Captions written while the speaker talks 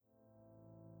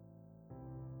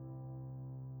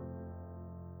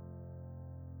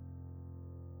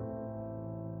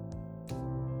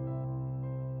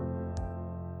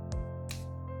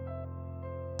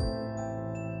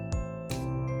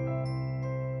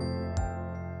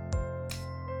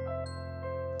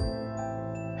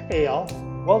Hey all,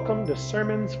 welcome to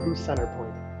Sermons from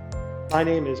Centerpoint. My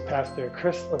name is Pastor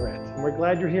Chris Lorette, and we're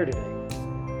glad you're here today.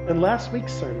 In last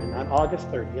week's sermon on August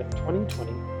 30th,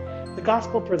 2020, the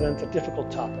Gospel presents a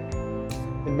difficult topic.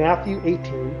 In Matthew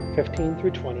 18:15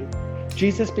 through 20,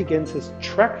 Jesus begins his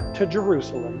trek to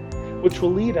Jerusalem, which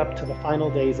will lead up to the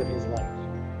final days of his life.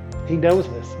 He knows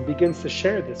this and begins to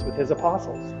share this with his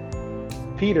apostles.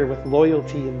 Peter, with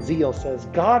loyalty and zeal, says,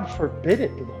 "God forbid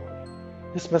it, Lord.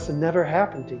 This must have never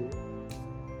happened to you."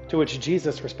 To which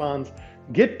Jesus responds,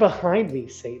 "Get behind me,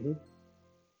 Satan."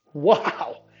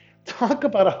 Wow! Talk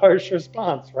about a harsh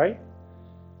response, right?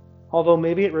 Although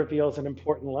maybe it reveals an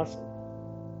important lesson.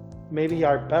 Maybe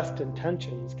our best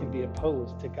intentions can be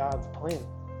opposed to God's plan.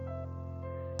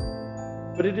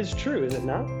 But it is true, is it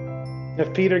not?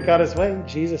 If Peter got his way,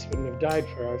 Jesus wouldn't have died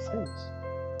for our sins.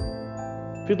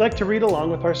 If you'd like to read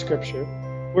along with our scripture,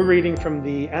 we're reading from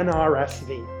the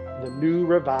NRSV, the New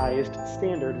Revised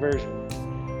Standard Version.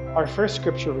 Our first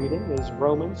scripture reading is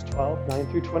Romans 12:9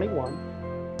 through 21.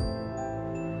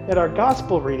 And our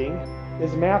gospel reading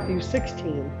is Matthew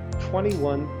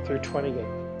 16:21 through 28.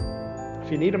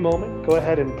 If you need a moment, go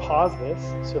ahead and pause this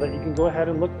so that you can go ahead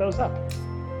and look those up.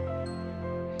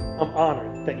 I'm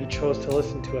honored that you chose to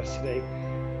listen to us today.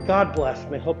 God bless,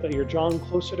 and I hope that you're drawn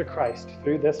closer to Christ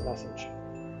through this message.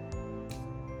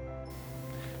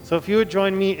 So if you would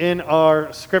join me in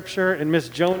our scripture and Miss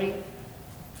Joni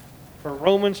for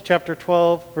Romans chapter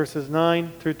 12, verses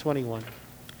 9 through 21.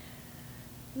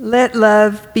 Let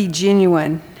love be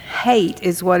genuine. Hate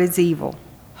is what is evil.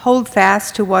 Hold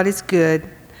fast to what is good.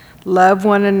 Love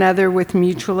one another with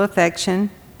mutual affection.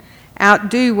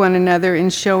 Outdo one another in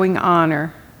showing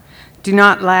honor. Do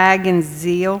not lag in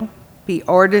zeal. Be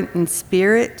ardent in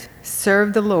spirit.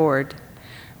 Serve the Lord.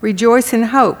 Rejoice in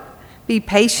hope. Be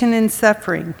patient in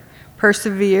suffering.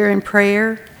 Persevere in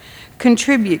prayer.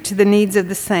 Contribute to the needs of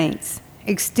the saints.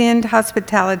 Extend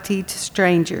hospitality to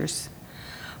strangers.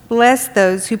 Bless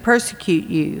those who persecute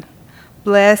you.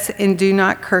 Bless and do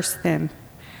not curse them.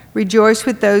 Rejoice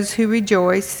with those who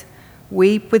rejoice.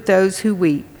 Weep with those who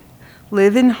weep.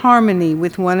 Live in harmony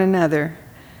with one another.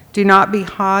 Do not be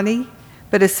haughty,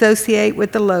 but associate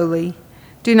with the lowly.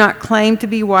 Do not claim to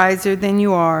be wiser than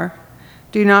you are.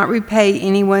 Do not repay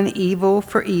anyone evil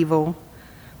for evil,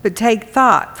 but take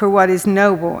thought for what is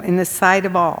noble in the sight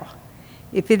of all.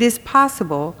 If it is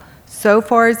possible, so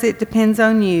far as it depends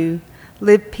on you,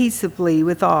 live peaceably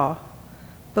with all.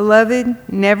 Beloved,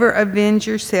 never avenge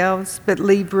yourselves, but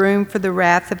leave room for the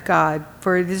wrath of God,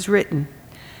 for it is written,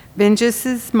 "Vengeance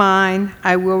is mine,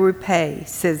 I will repay,"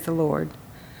 says the Lord.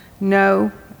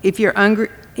 No, if your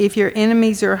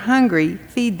enemies are hungry,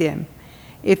 feed them.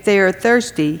 If they are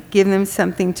thirsty, give them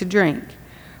something to drink.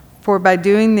 For by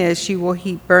doing this, you will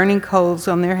heap burning coals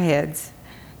on their heads.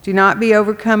 Do not be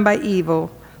overcome by evil,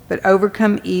 but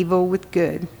overcome evil with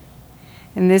good.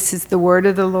 And this is the word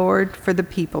of the Lord for the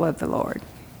people of the Lord.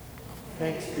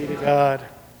 Thanks be to God.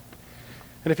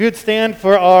 And if you would stand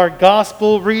for our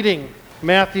gospel reading,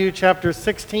 Matthew chapter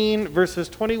 16, verses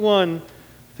 21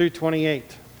 through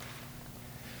 28.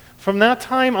 From that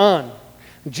time on,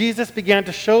 Jesus began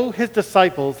to show his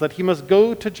disciples that he must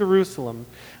go to Jerusalem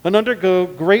and undergo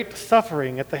great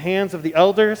suffering at the hands of the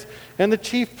elders and the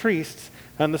chief priests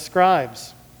and the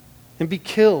scribes, and be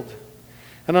killed,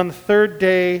 and on the third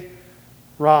day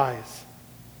rise.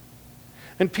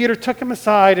 And Peter took him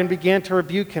aside and began to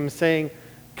rebuke him, saying,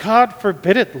 "God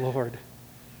forbid it, Lord.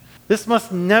 This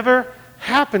must never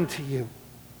happen to you."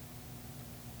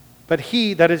 But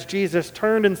he, that is Jesus,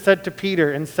 turned and said to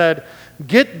Peter and said,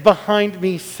 "Get behind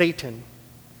me, Satan.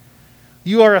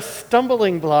 You are a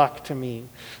stumbling block to me,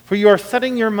 for you are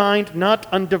setting your mind not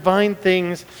on divine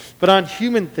things, but on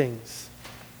human things."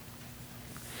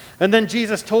 And then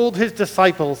Jesus told his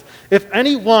disciples, "If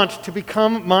any want to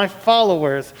become my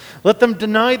followers, let them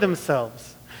deny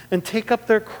themselves and take up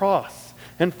their cross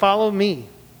and follow me.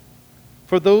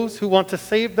 For those who want to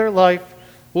save their life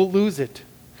will lose it,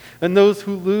 and those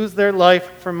who lose their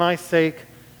life for my sake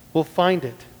will find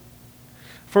it.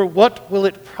 For what will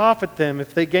it profit them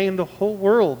if they gain the whole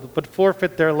world but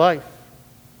forfeit their life?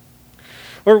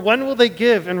 Or when will they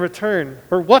give in return,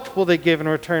 or what will they give in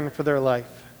return for their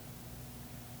life?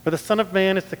 For the Son of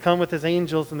Man is to come with his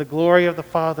angels in the glory of the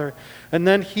Father, and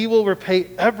then he will repay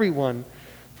everyone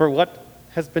for what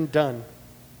has been done.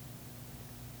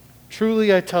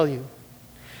 Truly I tell you,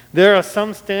 there are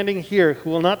some standing here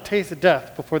who will not taste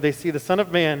death before they see the Son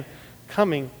of Man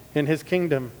coming in his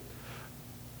kingdom."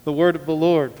 The word of the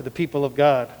Lord for the people of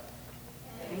God.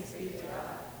 Thanks be to God.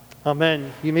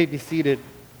 Amen. You may be seated.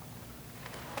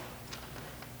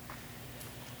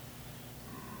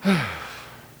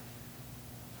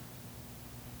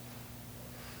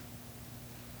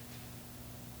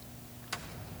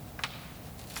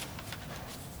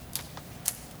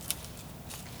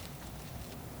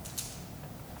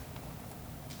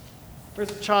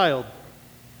 There's a child.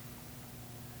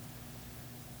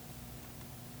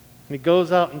 And he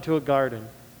goes out into a garden.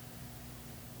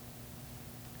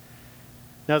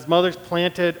 Now, his mother's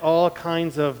planted all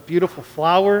kinds of beautiful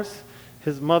flowers.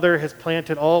 His mother has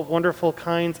planted all wonderful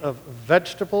kinds of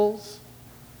vegetables.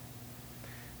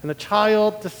 And the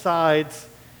child decides,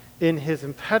 in his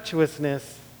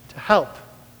impetuousness, to help.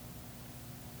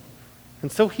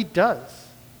 And so he does.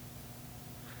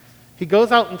 He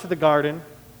goes out into the garden,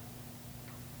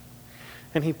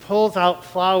 and he pulls out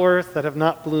flowers that have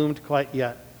not bloomed quite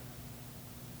yet.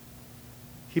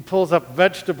 He pulls up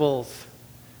vegetables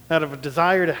out of a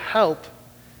desire to help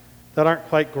that aren't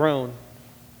quite grown.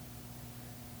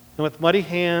 And with muddy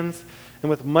hands and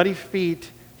with muddy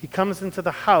feet, he comes into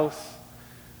the house,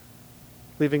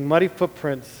 leaving muddy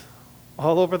footprints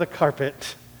all over the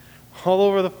carpet, all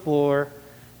over the floor,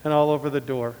 and all over the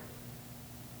door.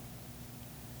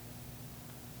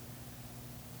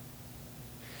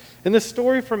 In this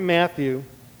story from Matthew,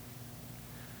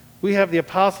 we have the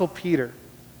Apostle Peter,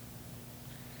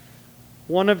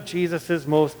 one of Jesus'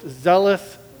 most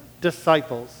zealous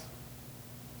disciples.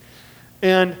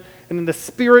 And in the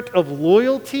spirit of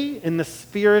loyalty, in the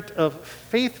spirit of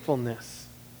faithfulness,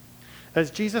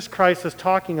 as Jesus Christ is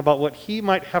talking about what he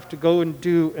might have to go and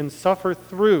do and suffer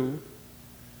through,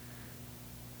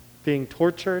 being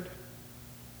tortured,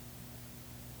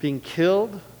 being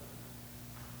killed,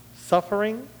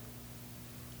 suffering,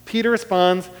 Peter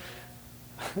responds,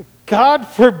 "God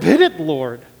forbid it,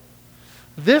 Lord.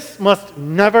 This must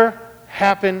never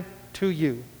happen to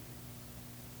you."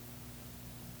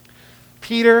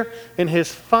 Peter, in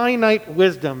his finite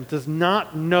wisdom, does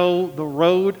not know the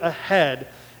road ahead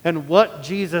and what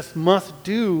Jesus must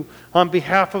do on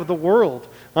behalf of the world,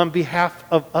 on behalf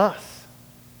of us.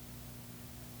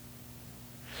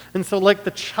 And so, like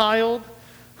the child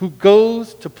who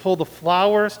goes to pull the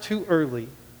flowers too early,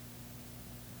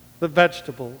 the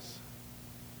vegetables,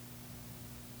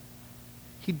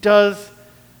 he does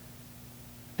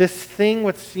this thing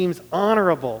which seems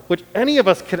honorable, which any of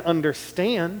us could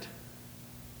understand.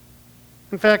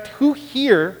 In fact, who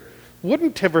here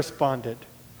wouldn't have responded?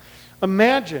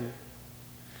 Imagine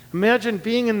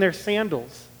being in their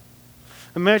sandals.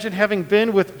 Imagine having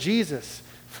been with Jesus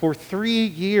for 3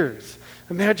 years.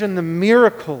 Imagine the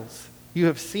miracles you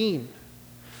have seen.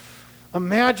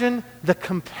 Imagine the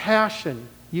compassion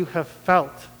you have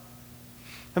felt.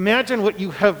 Imagine what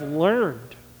you have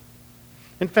learned.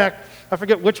 In fact, I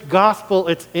forget which gospel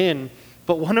it's in,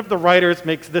 but one of the writers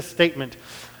makes this statement: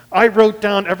 "I wrote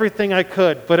down everything I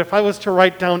could, but if I was to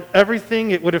write down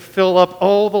everything, it would have filled up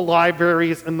all the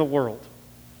libraries in the world."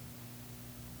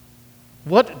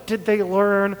 What did they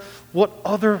learn? What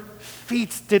other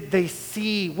feats did they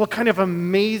see? What kind of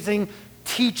amazing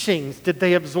teachings did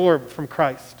they absorb from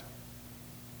Christ?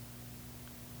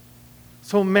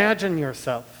 So imagine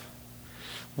yourself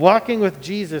walking with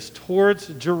Jesus towards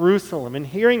Jerusalem and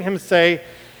hearing him say,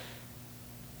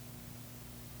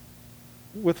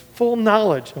 with full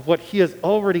knowledge of what he has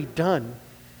already done,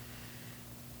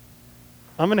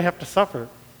 "I'm going to have to suffer.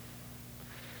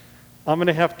 I'm going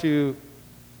to have to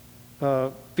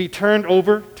be turned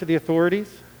over to the authorities.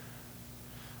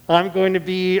 I'm going to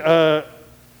be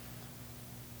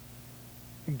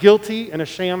guilty in a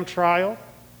sham trial.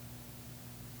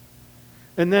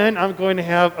 And then I'm going to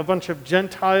have a bunch of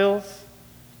Gentiles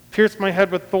pierce my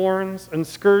head with thorns and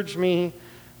scourge me,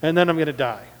 and then I'm going to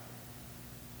die."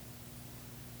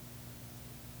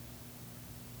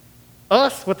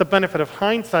 Us, with the benefit of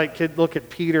hindsight, could look at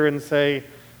Peter and say,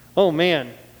 "Oh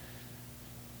man,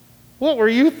 what were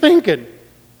you thinking?"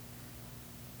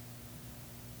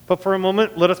 But for a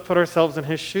moment, let us put ourselves in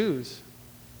his shoes.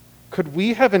 Could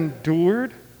we have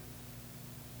endured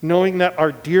knowing that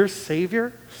our dear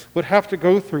Savior would have to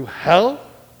go through hell?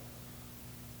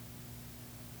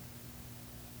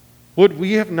 Would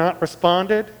we have not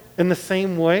responded in the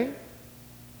same way?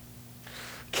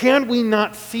 Can we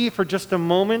not see for just a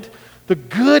moment the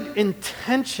good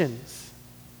intentions,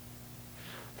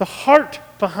 the heart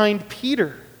behind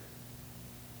Peter?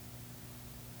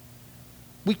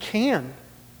 We can,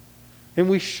 and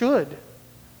we should,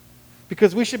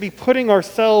 because we should be putting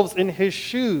ourselves in his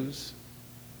shoes.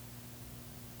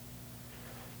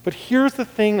 But here's the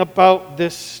thing about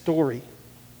this story.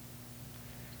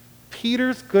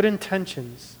 Peter's good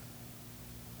intentions,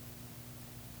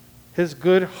 his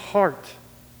good heart,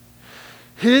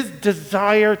 his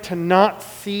desire to not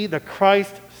see the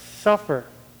Christ suffer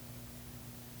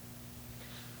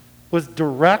was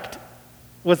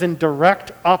in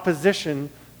direct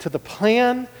opposition to the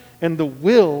plan and the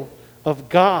will of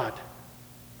God.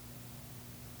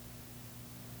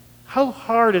 How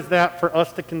hard is that for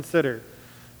us to consider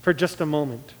for just a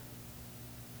moment?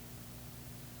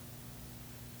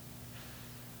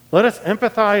 Let us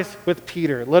empathize with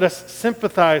Peter. Let us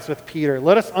sympathize with Peter.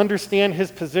 Let us understand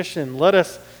his position. Let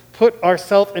us put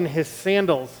ourselves in his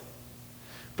sandals.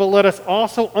 But let us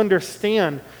also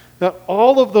understand that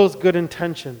all of those good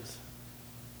intentions,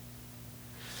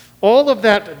 all of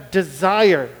that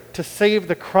desire to save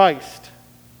the Christ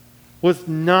was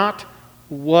not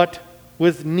what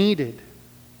was needed.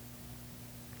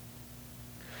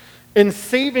 In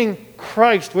saving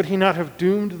Christ, would he not have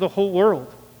doomed the whole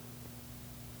world?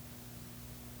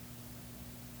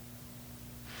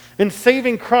 In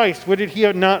saving Christ, would he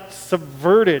have not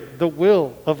subverted the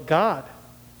will of God?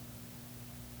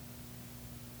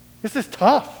 This is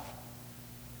tough.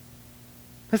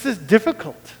 This is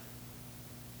difficult.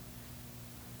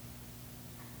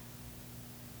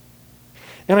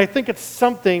 And I think it's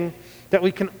something that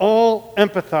we can all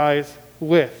empathize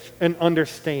with and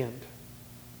understand.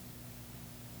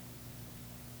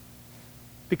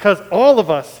 Because all of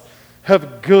us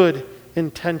have good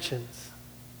intentions.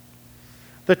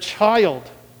 The child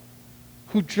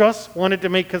who just wanted to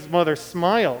make his mother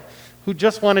smile, who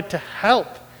just wanted to help,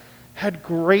 had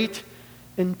great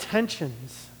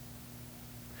intentions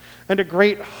and a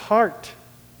great heart.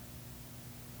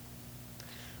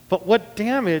 But what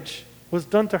damage was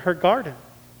done to her garden?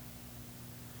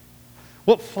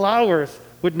 What flowers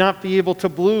would not be able to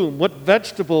bloom? What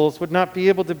vegetables would not be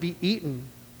able to be eaten?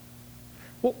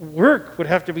 What work would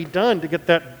have to be done to get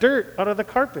that dirt out of the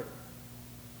carpet?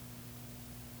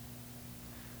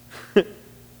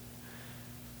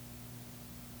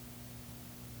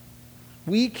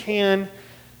 We can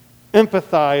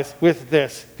empathize with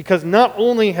this because not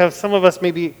only have some of us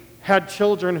maybe had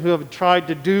children who have tried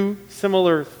to do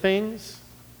similar things,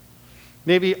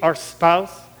 maybe our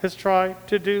spouse has tried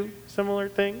to do similar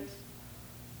things.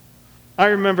 I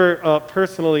remember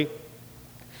personally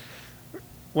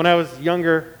when I was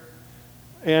younger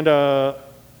and I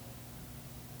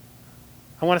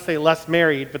want to say less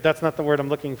married, but that's not the word I'm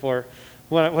looking for.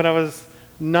 When I was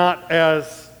not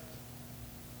as,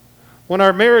 when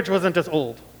our marriage wasn't as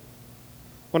old,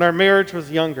 when our marriage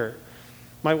was younger,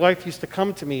 my wife used to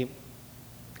come to me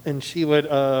and she would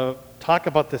talk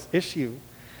about this issue.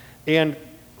 And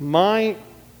my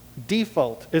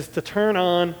default is to turn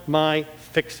on my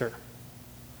fixer.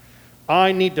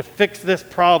 I need to fix this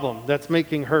problem that's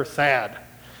making her sad.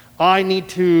 I need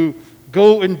to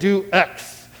go and do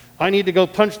X. I need to go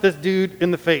punch this dude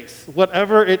in the face.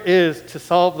 Whatever it is to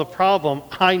solve the problem,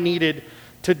 I needed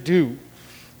to do.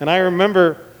 And I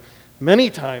remember many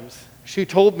times she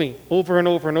told me over and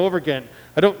over and over again,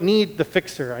 I don't need the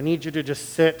fixer. I need you to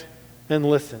just sit and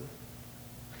listen.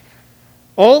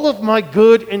 All of my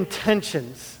good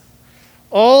intentions,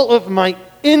 all of my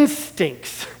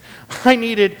instincts, I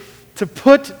needed to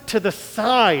put to the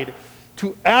side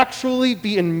to actually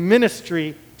be in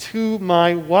ministry to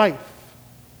my wife.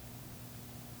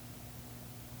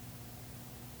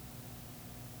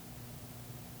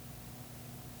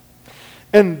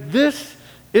 And this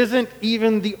isn't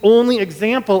even the only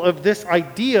example of this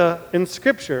idea in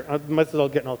Scripture. I might as well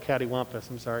getting all cattywampus,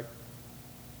 I'm sorry.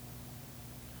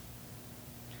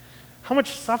 How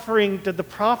much suffering did the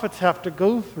prophets have to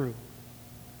go through?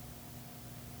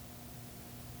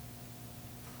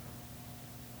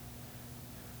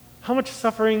 How much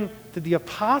suffering did the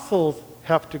apostles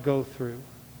have to go through?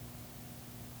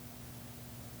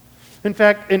 In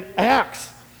fact, in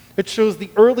Acts, it shows the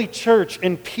early church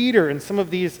and Peter and some of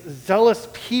these zealous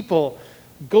people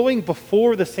going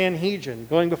before the Sanhedrin,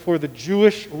 going before the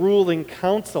Jewish ruling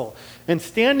council, and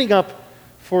standing up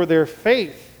for their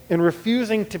faith and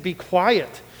refusing to be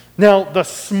quiet. Now, the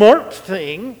smart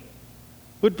thing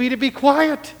would be to be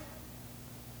quiet.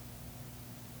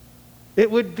 It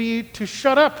would be to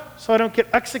shut up so I don't get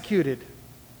executed.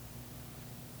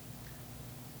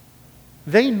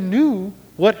 They knew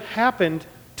what happened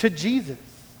to Jesus.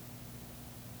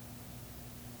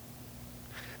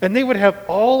 And they would have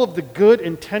all of the good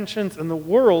intentions in the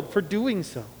world for doing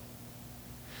so.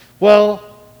 Well,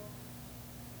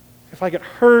 if I get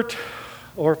hurt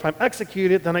or if I'm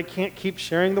executed, then I can't keep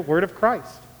sharing the word of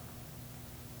Christ.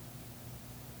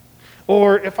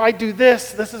 Or if I do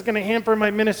this, this is going to hamper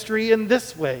my ministry in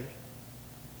this way.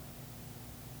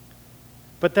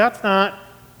 But that's not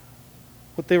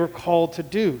what they were called to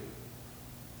do.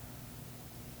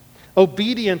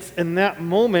 Obedience in that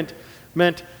moment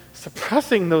meant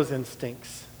suppressing those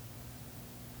instincts.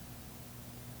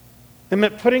 It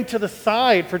meant putting to the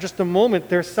side for just a moment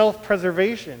their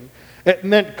self-preservation. It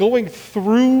meant going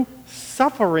through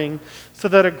suffering so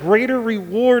that a greater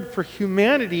reward for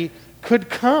humanity could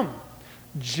come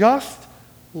just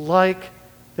like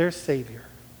their Savior.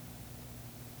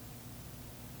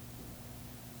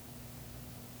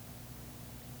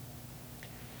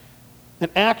 In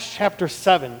Acts chapter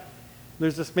 7,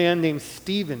 there's this man named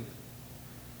Stephen.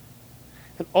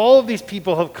 And all of these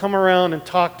people have come around and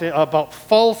talked about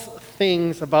false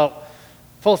things, about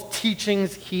false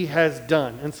teachings he has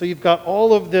done. And so you've got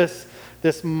all of this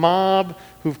mob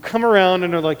who've come around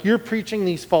and are like, you're preaching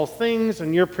these false things,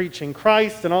 and you're preaching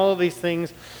Christ, and all of these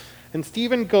things. And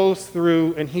Stephen goes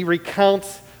through and he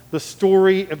recounts the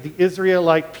story of the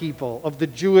Israelite people, of the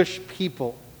Jewish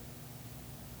people.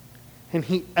 And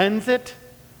he ends it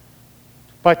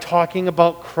by talking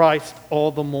about Christ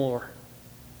all the more.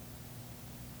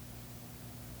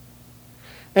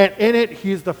 And in it,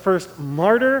 he's the first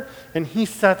martyr, and he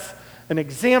sets an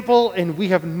example, and we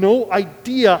have no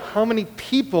idea how many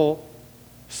people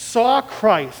saw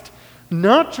Christ,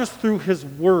 not just through his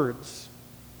words,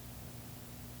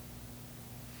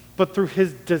 but through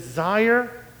his desire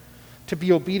to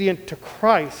be obedient to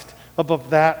Christ above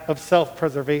that of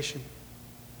self-preservation.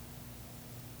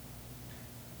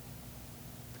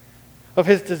 Of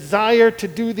his desire to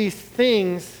do these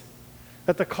things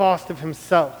at the cost of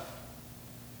himself.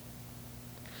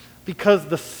 Because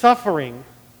the suffering,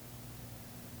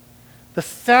 the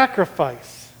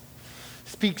sacrifice,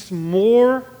 speaks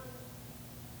more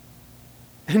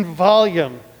in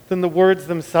volume than the words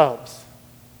themselves.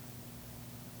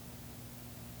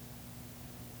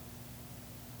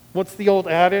 What's the old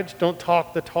adage? Don't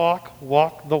talk the talk,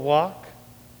 walk the walk.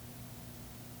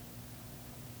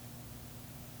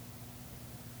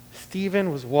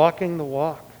 Stephen was walking the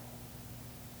walk.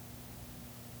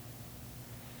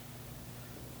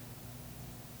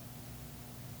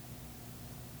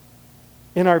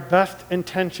 In our best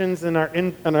intentions, in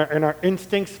our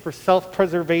instincts for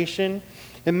self-preservation,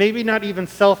 and maybe not even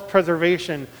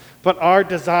self-preservation, but our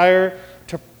desire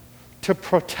to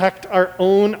protect our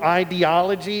own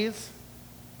ideologies,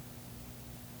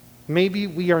 maybe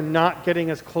we are not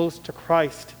getting as close to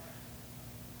Christ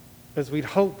as we'd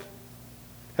hope,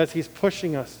 as he's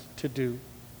pushing us to do.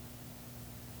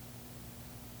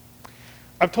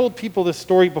 I've told people this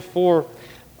story before.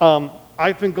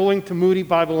 I've been going to Moody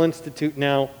Bible Institute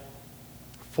now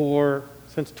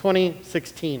since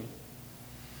 2016.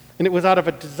 And it was out of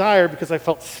a desire because I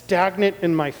felt stagnant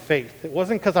in my faith. It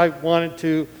wasn't because I wanted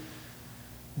to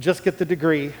just get the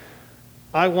degree.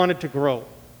 I wanted to grow.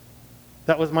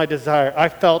 That was my desire. I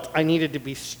felt I needed to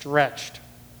be stretched.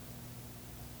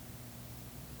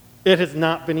 It has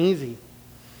not been easy.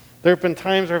 There have been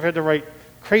times where I've had to write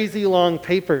crazy long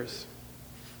papers.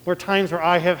 There are times where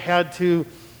I have had to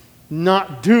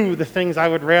not do the things I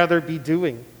would rather be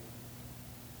doing.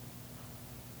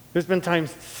 There's been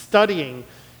times studying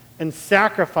and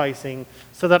sacrificing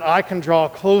so that I can draw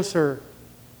closer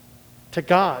to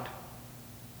God.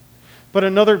 But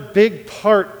another big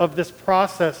part of this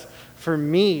process for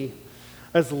me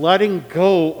is letting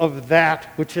go of that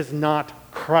which is not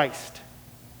Christ.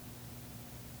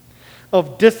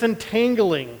 Of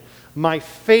disentangling my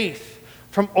faith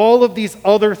from all of these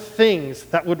other things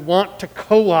that would want to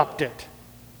co-opt it,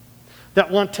 that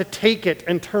want to take it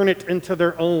and turn it into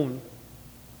their own.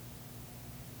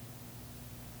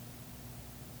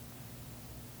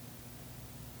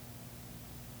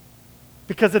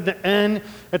 Because at the end,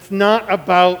 it's not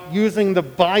about using the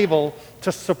Bible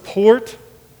to support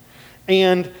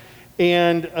and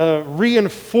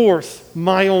reinforce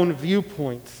my own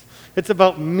viewpoints. It's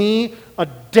about me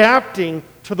adapting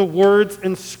to the words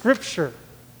in Scripture.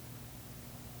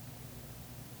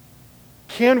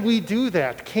 Can we do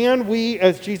that? Can we,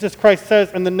 as Jesus Christ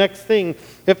says in the next thing,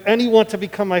 if any want to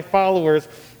become my followers,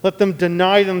 let them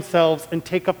deny themselves and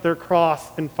take up their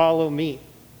cross and follow me?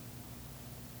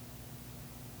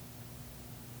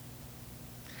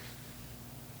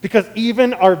 Because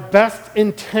even our best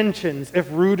intentions, if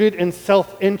rooted in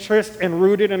self-interest and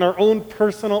rooted in our own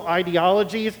personal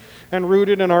ideologies and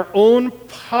rooted in our own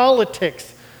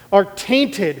politics, are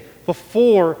tainted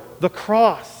before the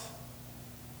cross.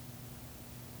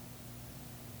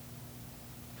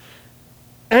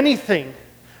 Anything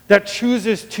that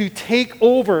chooses to take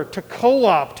over, to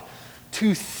co-opt,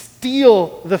 to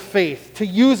steal the faith, to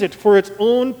use it for its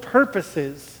own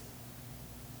purposes,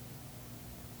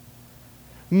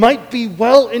 might be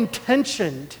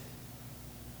well-intentioned,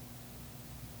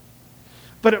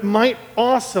 but it might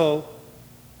also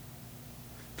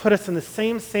put us in the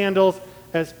same sandals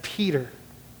as Peter.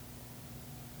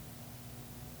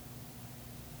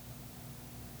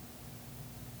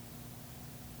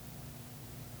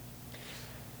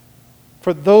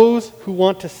 For those who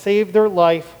want to save their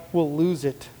life will lose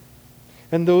it,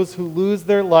 and those who lose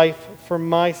their life for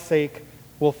my sake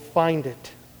will find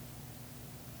it.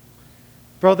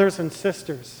 Brothers and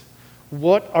sisters,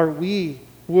 what are we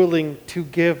willing to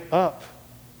give up?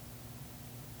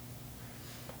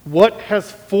 What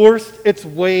has forced its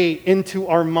way into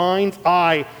our mind's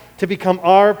eye to become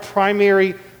our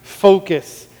primary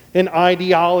focus and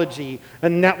ideology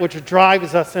and that which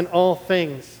drives us in all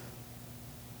things?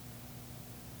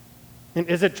 And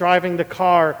is it driving the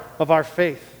car of our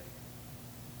faith?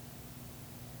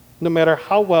 No matter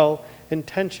how well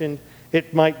intentioned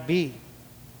it might be.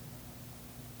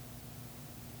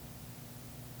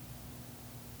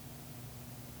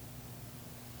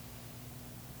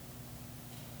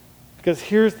 Because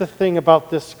here's the thing about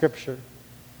this scripture.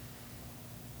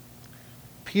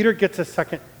 Peter gets a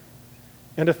second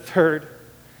and a third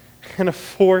and a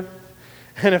fourth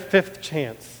and a fifth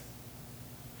chance.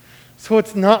 So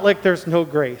it's not like there's no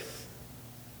grace.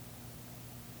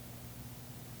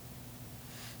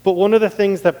 But one of the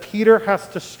things that Peter has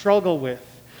to struggle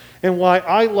with, and why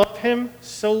I love him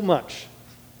so much,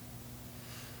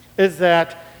 is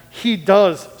that he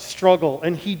does struggle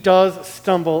and he does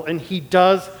stumble and he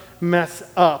does mess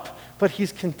up, but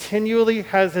he's continually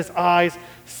has his eyes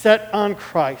set on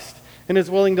Christ and is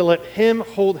willing to let him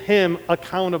hold him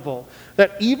accountable.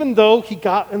 That even though he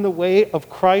got in the way of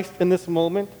Christ in this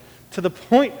moment, to the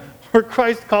point where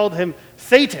Christ called him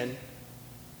Satan,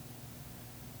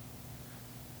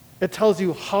 it tells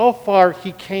you how far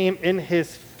he came in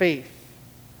his faith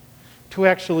to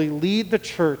actually lead the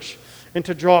church and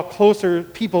to draw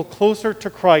people closer to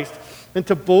Christ and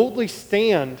to boldly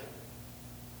stand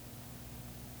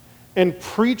and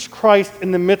preach Christ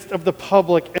in the midst of the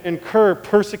public and incur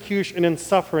persecution and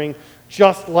suffering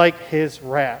just like his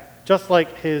wrath, just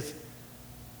like his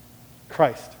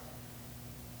Christ.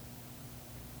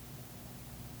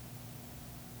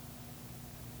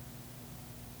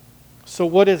 So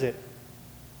what is it?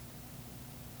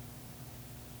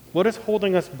 What is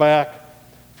holding us back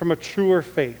from a truer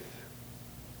faith?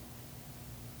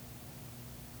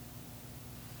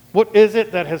 What is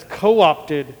it that has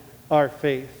co-opted our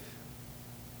faith?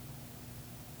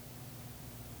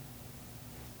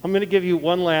 I'm going to give you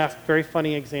one last very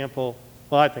funny example.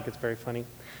 Well, I think it's very funny.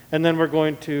 And then we're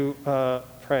going to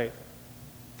pray.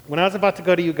 When I was about to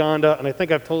go to Uganda, and I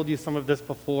think I've told you some of this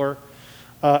before,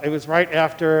 it was right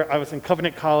after I was in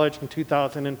Covenant College in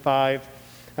 2005.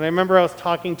 And I remember I was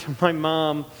talking to my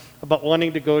mom about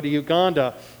wanting to go to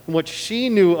Uganda. And what she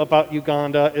knew about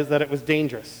Uganda is that it was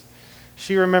dangerous.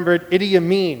 She remembered Idi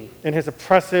Amin and his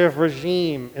oppressive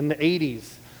regime in the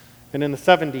 80s and in the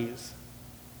 70s.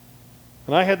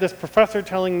 And I had this professor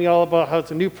telling me all about how it's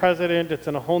a new president, it's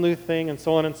in a whole new thing, and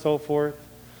so on and so forth.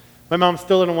 My mom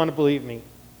still didn't want to believe me.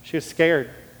 She was scared.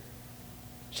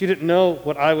 She didn't know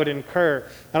what I would incur.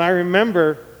 And I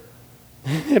remember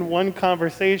in one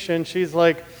conversation, she's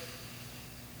like,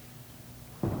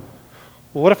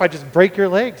 well, what if I just break your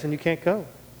legs and you can't go?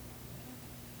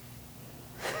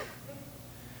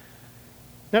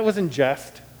 That was in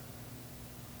jest,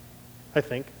 I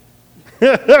think.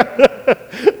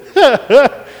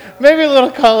 Maybe a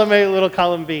little column A, a little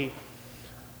column B.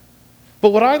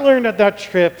 But what I learned at that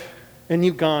trip in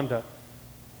Uganda,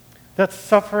 that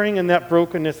suffering and that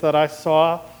brokenness that I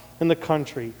saw in the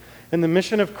country, and the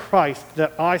mission of Christ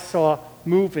that I saw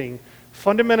moving,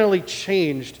 fundamentally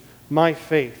changed my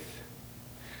faith.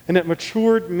 And it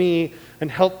matured me and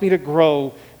helped me to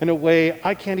grow in a way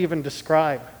I can't even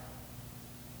describe.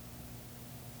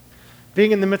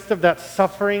 Being in the midst of that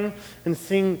suffering and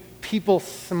seeing people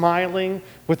smiling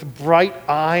with bright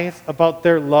eyes about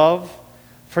their love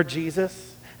for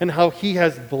Jesus and how he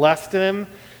has blessed them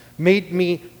made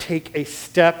me take a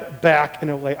step back in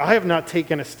a way I have not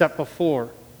taken a step before.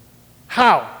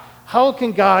 How? How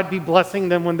can God be blessing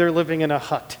them when they're living in a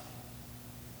hut?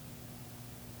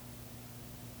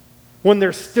 When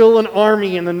there's still an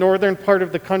army in the northern part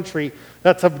of the country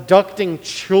that's abducting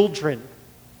children.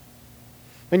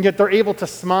 And yet they're able to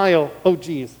smile. Oh,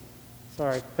 geez.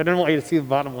 Sorry. I didn't want you to see the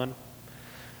bottom one.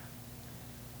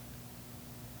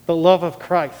 The love of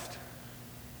Christ.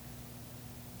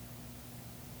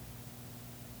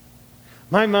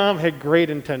 My mom had great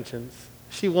intentions.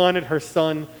 She wanted her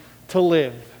son to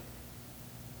live.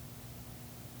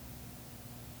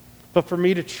 But for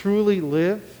me to truly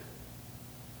live,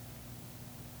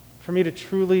 for me to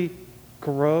truly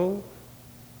grow,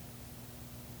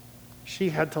 she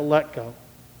had to let go.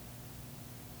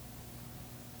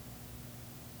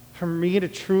 For me to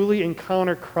truly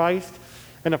encounter Christ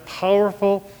in a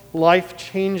powerful,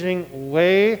 life-changing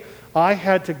way, I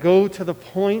had to go to the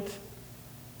point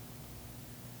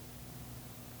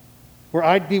where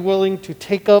I'd be willing to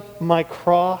take up my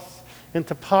cross and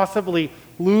to possibly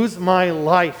lose my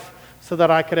life so that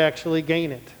I could actually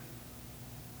gain it.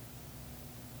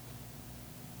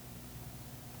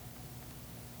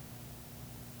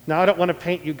 Now, I don't want to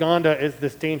paint Uganda as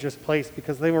this dangerous place,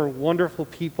 because they were wonderful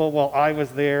people while I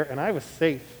was there, and I was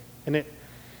safe. And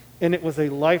it was a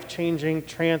life-changing,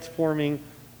 transforming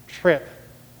trip.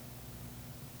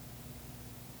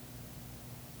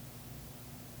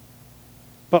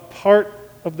 But part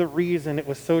of the reason it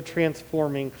was so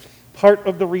transforming, part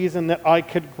of the reason that I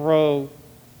could grow,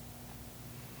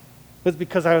 was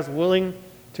because I was willing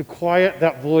to quiet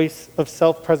that voice of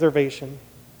self-preservation,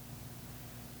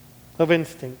 of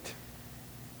instinct.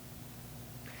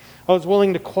 I was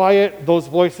willing to quiet those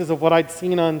voices of what I'd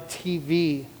seen on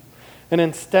TV and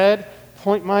instead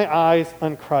point my eyes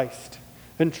on Christ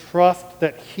and trust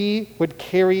that He would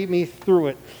carry me through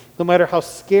it, no matter how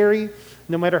scary,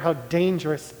 no matter how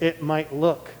dangerous it might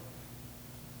look.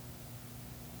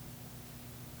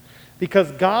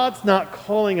 Because God's not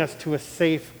calling us to a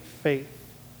safe faith.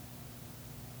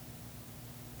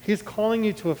 He's calling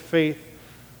you to a faith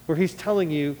where He's telling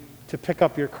you to pick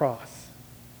up your cross.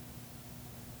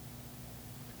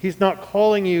 He's not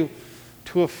calling you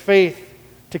to a faith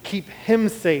to keep Him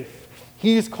safe.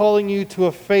 He's calling you to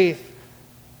a faith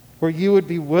where you would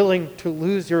be willing to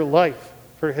lose your life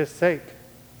for His sake.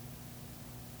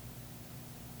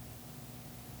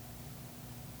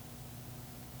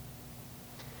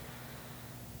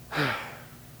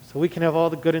 So we can have all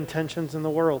the good intentions in the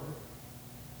world.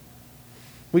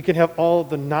 We can have all of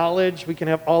the knowledge, we can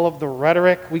have all of the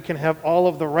rhetoric, we can have all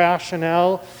of the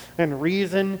rationale and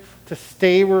reason to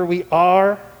stay where we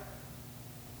are.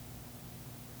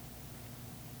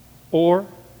 Or,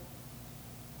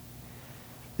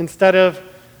 instead of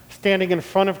standing in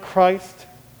front of Christ,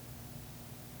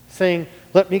 saying,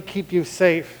 "Let me keep you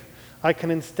safe," I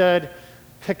can instead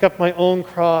pick up my own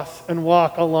cross and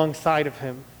walk alongside of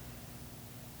Him.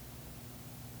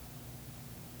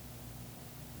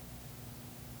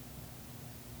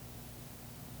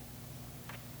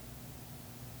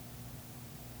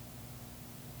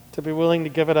 To be willing to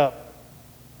give it up.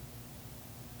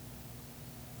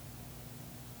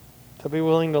 To be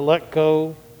willing to let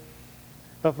go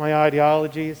of my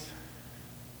ideologies,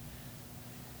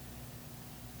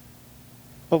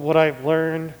 of what I've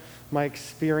learned, my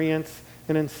experience,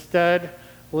 and instead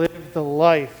live the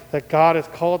life that God has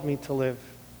called me to live,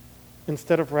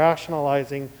 instead of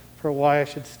rationalizing for why I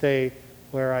should stay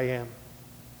where I am.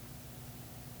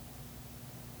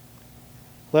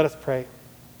 Let us pray.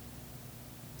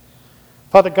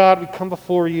 Father God, we come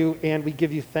before You and we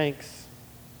give You thanks.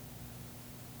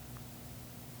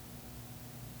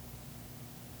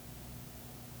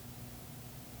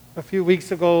 A few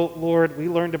weeks ago, Lord, we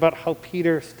learned about how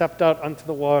Peter stepped out onto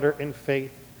the water in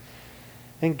faith.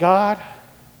 And God,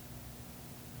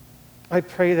 I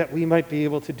pray that we might be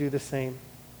able to do the same.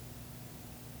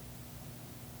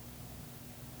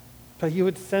 That You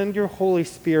would send Your Holy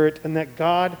Spirit, and that,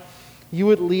 God, You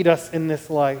would lead us in this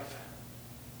life.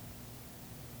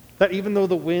 That even though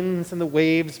the winds and the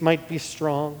waves might be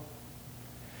strong,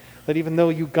 that even though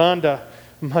Uganda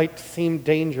might seem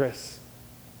dangerous,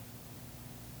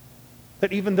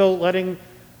 that even though letting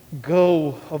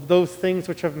go of those things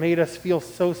which have made us feel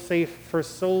so safe for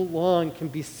so long can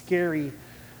be scary,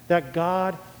 that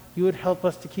God, You would help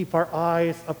us to keep our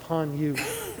eyes upon You.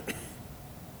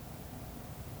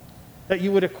 That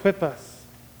You would equip us.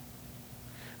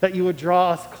 That You would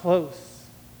draw us close.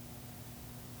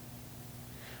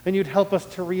 And You'd help us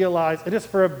to realize it is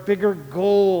for a bigger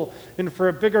goal and for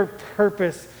a bigger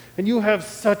purpose. And You have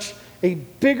such a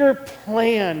bigger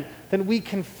plan than we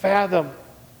can fathom.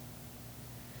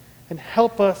 And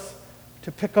help us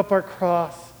to pick up our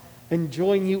cross and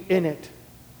join You in it,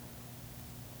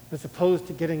 as opposed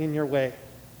to getting in Your way.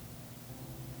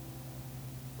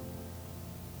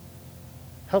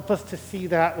 Help us to see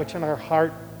that which in our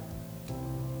heart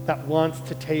that wants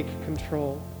to take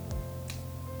control,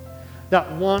 that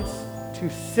wants to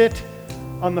sit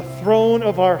on the throne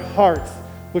of our hearts,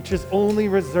 which is only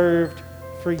reserved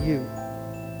for You.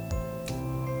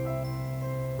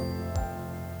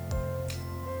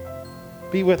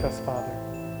 Be with us, Father.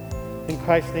 In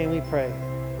Christ's name we pray.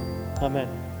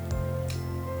 Amen.